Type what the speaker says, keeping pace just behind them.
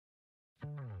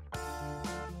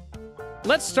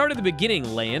Let's start at the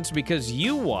beginning, Lance, because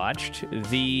you watched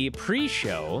the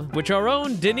pre-show, which our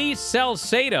own Denise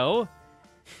Salcedo,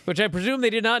 which I presume they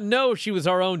did not know she was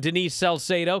our own Denise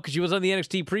Salcedo because she was on the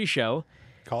NXT pre-show.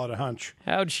 Call it a hunch.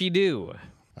 How'd she do?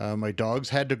 My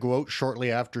dogs had to go out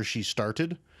shortly after she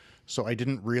started, so I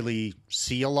didn't really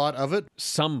see a lot of it.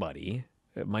 Somebody,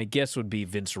 my guess would be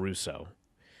Vince Russo,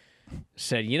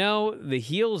 said, you know, the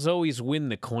heels always win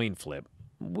the coin flip.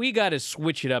 We got to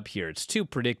switch it up here. It's too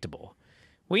predictable.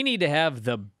 We need to have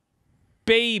the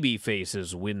baby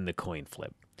faces win the coin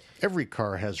flip. Every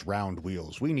car has round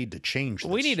wheels. We need to change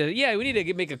this. We need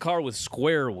to make a car with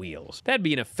square wheels. That'd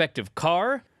be an effective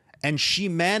car. And she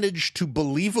managed to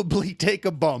believably take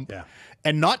a bump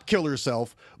and not kill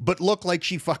herself, but look like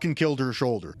she fucking killed her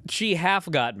shoulder. She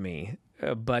half got me,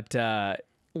 but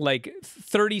like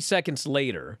 30 seconds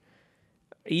later,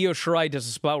 Io Shirai does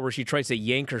a spot where she tries to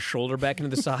yank her shoulder back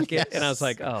into the socket, Yes. and I was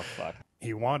like, oh, fuck.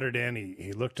 He wandered in,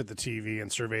 he looked at the TV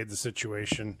and surveyed the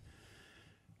situation.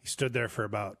 He stood there for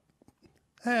about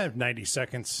 90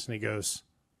 seconds, and he goes,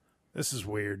 this is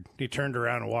weird. He turned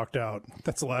around and walked out.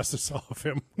 That's the last I saw of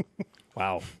him.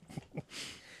 Wow.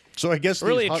 So I guess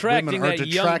really these hot attracting women are that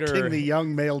detracting younger, the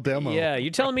young male demo. Yeah, you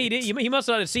telling me he must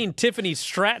not have seen Tiffany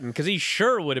Stratton, because he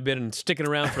sure would have been sticking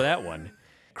around for that one.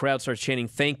 Crowd starts chanting,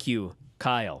 thank you,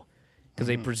 Kyle,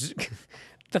 because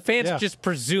the fans just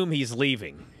presume he's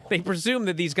leaving. They presume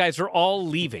that these guys are all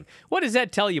leaving. What does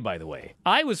that tell you, by the way?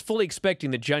 I was fully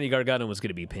expecting that Johnny Gargano was going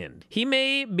to be pinned. He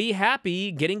may be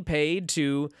happy getting paid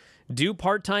to do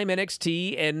part-time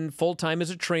NXT and full-time as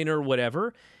a trainer or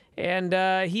whatever, and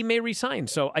he may resign.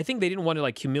 So I think they didn't want to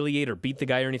like humiliate or beat the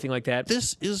guy or anything like that.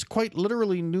 This is quite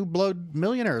literally New Blood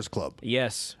Millionaires Club.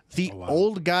 Yes. The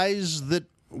old guys that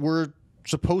were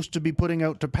supposed to be putting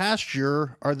out to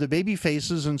pasture are the baby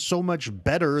faces and so much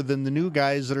better than the new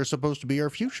guys that are supposed to be our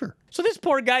future. So this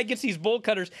poor guy gets these bolt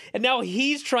cutters, and now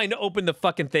he's trying to open the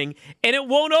fucking thing, and it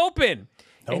won't open.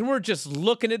 Nope. And we're just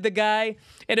looking at the guy,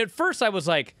 and at first I was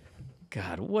like,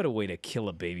 God, what a way to kill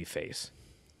a baby face.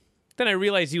 Then I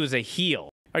realized he was a heel.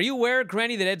 Are you aware,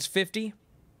 Granny, that Ed's 50?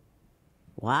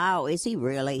 Wow, is he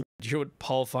really? Did you hear what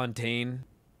Paul Fontaine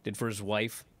did for his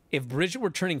wife? If Bridget were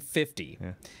turning 50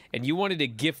 and you wanted to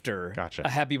gift her a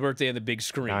happy birthday on the big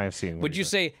screen, I've seen would you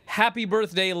say, happy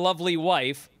birthday, lovely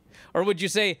wife, or would you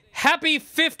say, happy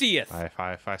 50th?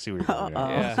 I see what you're doing.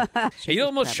 Yeah. And you know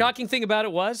the most shocking thing about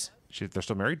it was? They're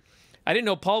still married? I didn't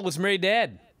know Paul was married to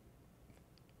Ed.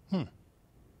 I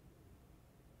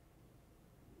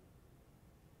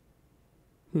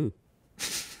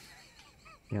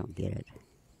don't get it.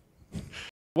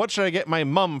 What should I get my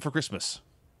mum for Christmas?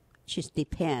 Just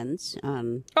depends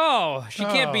on... Oh, she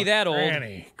can't be that old.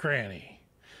 Granny.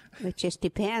 It just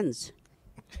depends.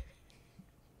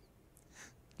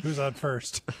 Who's on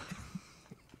first?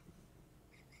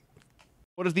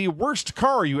 What is the worst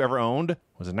car you ever owned? It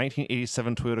was a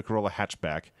 1987 Toyota Corolla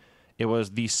hatchback. It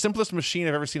was the simplest machine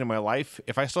I've ever seen in my life.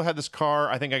 If I still had this car,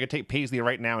 I think I could take Paisley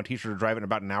right now and teach her to drive it in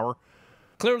about an hour.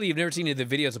 Clearly, you've never seen any of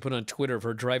the videos I put on Twitter of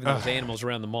her driving those animals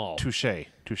around the mall. Touche.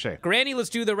 Granny, let's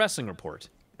do the wrestling report.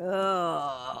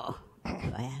 Oh,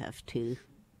 I have to.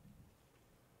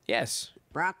 Yes.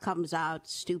 Brock comes out,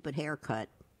 stupid haircut.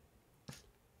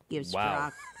 Gives Wow.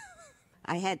 Brock.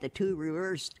 I had the two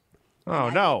reversed. Oh,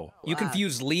 no. You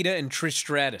confused Lita and Trish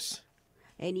Stratus.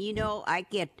 And you know, I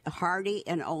get Hardy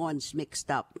and Owens mixed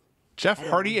up. Jeff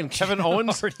Hardy and Kevin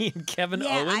Owens? Hardy and Kevin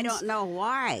Yeah, Owens? I don't know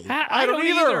why. I don't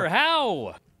either.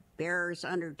 How? Bear's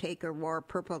Undertaker wore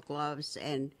purple gloves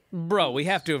and... Bro, we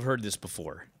have to have heard this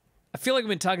before. I feel like we've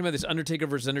been talking about this Undertaker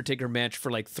versus Undertaker match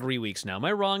for like 3 weeks now. Am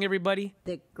I wrong, everybody?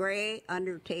 The gray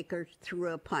Undertaker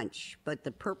threw a punch, but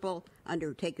the purple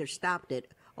Undertaker stopped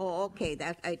it. Oh, okay,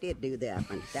 that I did do that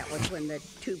one. That was when the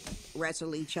two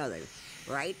wrestle each other,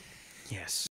 right?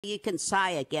 Yes. You can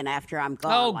sigh again after I'm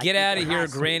gone. Oh, like get out of the here,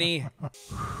 last one. Granny.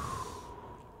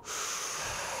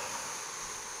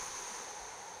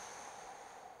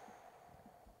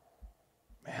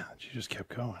 Man, she just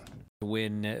kept going.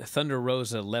 When Thunder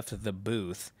Rosa left the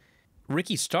booth,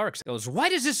 Ricky Starks goes, why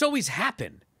does this always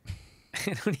happen?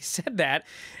 And when he said that,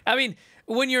 I mean,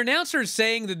 when your announcer is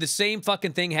saying that the same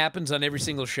fucking thing happens on every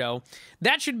single show,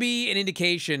 that should be an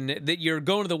indication that you're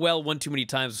going to the well one too many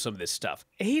times with some of this stuff.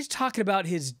 He's talking about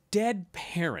his dead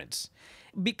parents.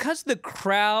 Because the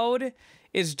crowd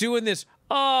is doing this,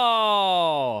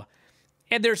 oh,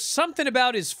 and there's something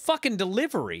about his fucking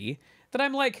delivery that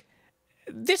I'm like,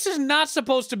 this is not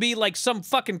supposed to be like some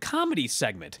fucking comedy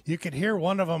segment. You could hear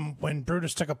one of them when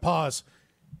Brutus took a pause.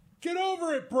 Get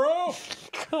over it, bro!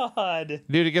 God.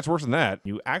 Dude, it gets worse than that.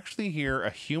 You actually hear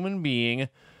a human being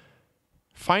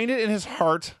find it in his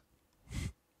heart,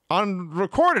 on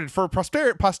recorded for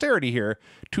posterity here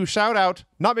to shout out,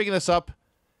 not making this up,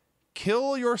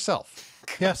 kill yourself.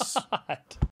 Yes.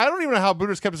 I don't even know how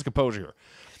Brutus kept his composure here.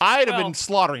 I'd have been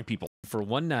slaughtering people. For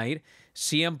one night,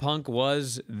 CM Punk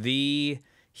was the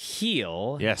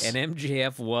heel, Yes. and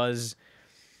MJF was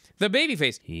the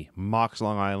babyface. He mocks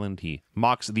Long Island. He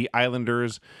mocks the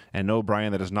Islanders and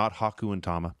O'Brien that is not Haku and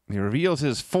Tama. He reveals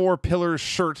his 4 Pillars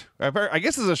shirt. I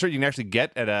guess this is a shirt you can actually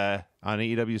get at on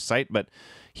AEW's site, but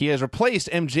he has replaced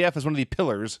MJF as one of the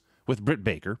Pillars with Britt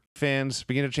Baker. Fans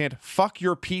begin to chant, "Fuck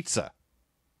your pizza,"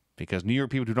 because New York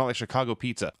people do not like Chicago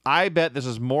pizza. I bet this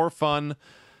is more fun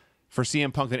for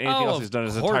CM Punk than anything else he's done in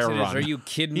his entire run. Are you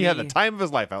kidding me? He had the time of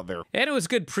his life out there. And it was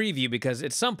good preview because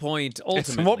at some point,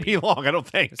 ultimately, It won't be long, I don't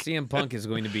think. CM Punk is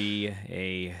going to be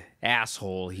a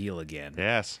asshole heel again.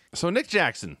 Yes. So Nick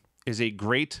Jackson is a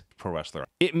great pro wrestler.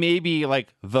 It may be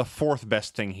like the 4th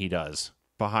best thing he does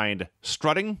behind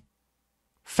strutting,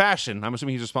 fashion. I'm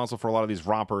assuming he's responsible for a lot of these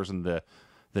rompers and the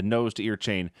nose to ear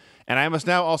chain. And I must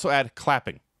now also add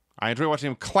clapping. I enjoy watching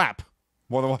him clap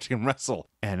more than watching him wrestle.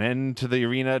 And into the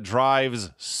arena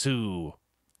drives Sue.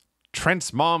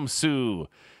 Trent's mom, Sue.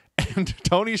 And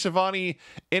Tony Schiavone,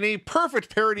 in a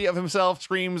perfect parody of himself,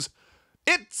 screams,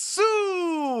 "It's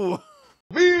Sue!"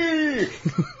 Me! You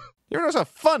ever notice how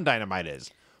fun Dynamite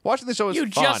is? Watching the show is You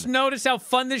fun. just noticed how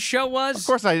fun this show was? Of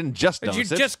course I didn't just Did notice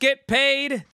you it. just get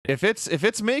paid? If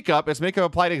it's makeup, it's makeup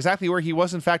applied exactly where he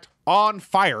was, in fact, on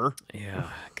fire. Yeah,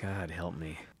 God help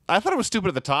me. I thought it was stupid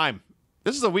at the time.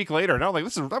 This is a week later, and I'm like,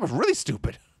 that was really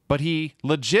stupid. But he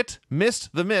legit missed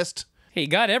the mist. He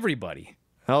got everybody.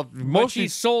 Well, But she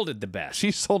sold it the best. she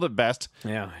sold it best.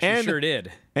 Yeah, she sure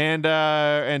did.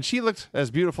 And she looked as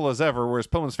beautiful as ever, whereas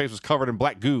Pillman's face was covered in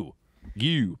black goo.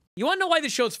 You want to know why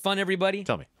this show's fun, everybody?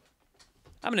 tell me.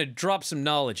 I'm going to drop some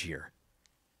knowledge here.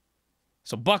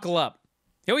 So buckle up.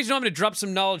 You always know I'm going to drop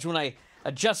some knowledge when I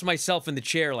adjust myself in the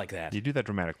chair like that. You do that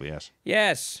dramatically, yes.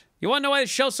 Yes. You want to know why this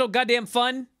show's so goddamn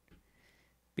fun?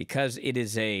 Because it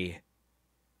is a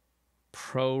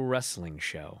pro wrestling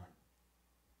show.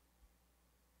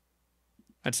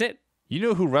 That's it. You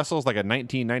know who wrestles like a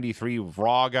 1993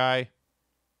 Raw guy?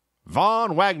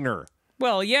 Von Wagner.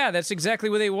 Well, yeah, that's exactly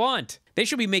what they want. They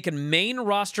should be making main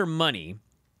roster money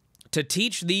to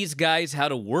teach these guys how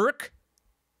to work.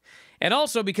 And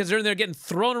also because they're in there getting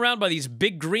thrown around by these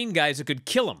big green guys that could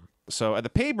kill them. So at the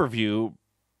pay-per-view,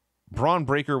 Braun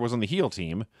Breaker was on the heel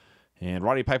team, and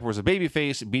Roddy Piper was a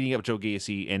babyface beating up Joe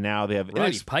Gacy, and now they have...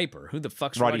 Roddy Piper? Who the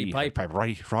fuck's Roddy Piper?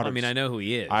 Roddy. I mean, I know who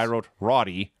he is. I wrote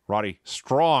Roddy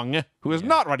Strong, who is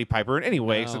not Roddy Piper in any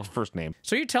way except first name.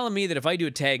 So you're telling me that if I do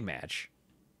a tag match,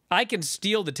 I can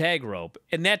steal the tag rope,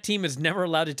 and that team is never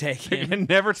allowed to tag him? Can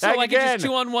never tag So I again. can just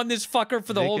 2-on-1 this fucker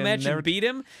for the whole can match never- and beat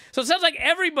him? So it sounds like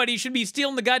everybody should be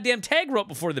stealing the goddamn tag rope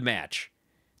before the match.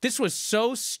 This was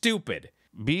so stupid.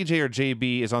 BJ or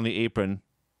JB is on the apron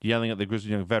yelling at the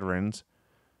Grizzly Young Veterans,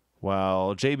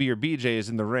 while JB or BJ is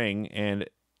in the ring, and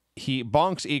he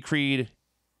bonks A. Creed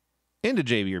into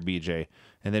JB or BJ,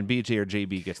 and then BJ or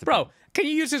JB gets the Bro, pin. can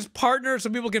you use his partner so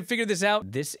people can figure this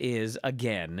out? This is,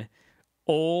 again,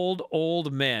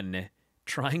 old men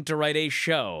trying to write a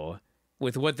show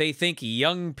with what they think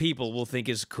young people will think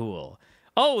is cool.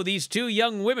 Oh, these 2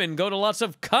 young women go to lots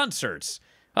of concerts.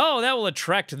 Oh, that will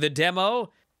attract the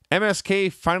demo.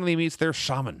 MSK finally meets their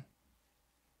shaman.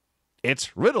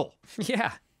 It's Riddle.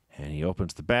 Yeah. And he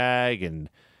opens the bag, and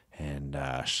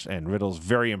Riddle's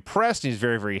very impressed. And he's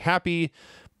very, very happy.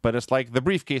 But it's like the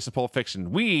briefcase of Pulp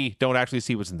Fiction. We don't actually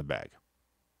see what's in the bag.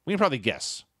 We can probably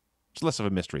guess. It's less of a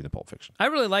mystery than Pulp Fiction. I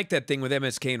really like that thing with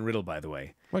MSK and Riddle, by the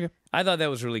way. Okay. I thought that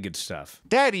was really good stuff.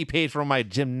 Daddy paid for my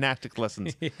gymnastics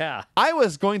lessons. Yeah. I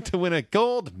was going to win a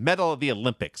gold medal at the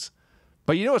Olympics.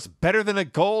 But you know what's better than a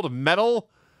gold medal?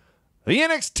 The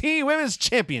NXT Women's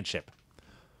Championship.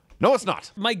 No, it's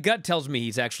not. My gut tells me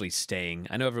he's actually staying.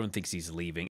 I know everyone thinks he's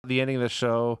leaving. The ending of the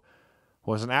show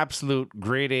was an absolute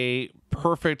grade A,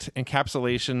 perfect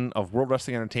encapsulation of World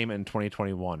Wrestling Entertainment in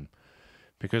 2021.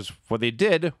 Because what they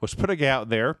did was put a guy out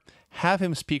there, have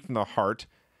him speak from the heart.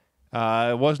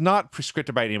 It was not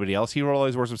prescripted by anybody else. He wrote all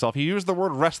these words himself. He used the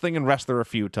word wrestling and wrestler a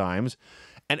few times.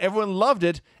 And everyone loved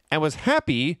it and was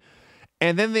happy.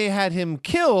 And then they had him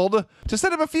killed to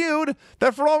set up a feud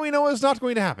that, for all we know, is not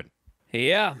going to happen.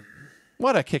 Yeah.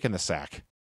 What a kick in the sack.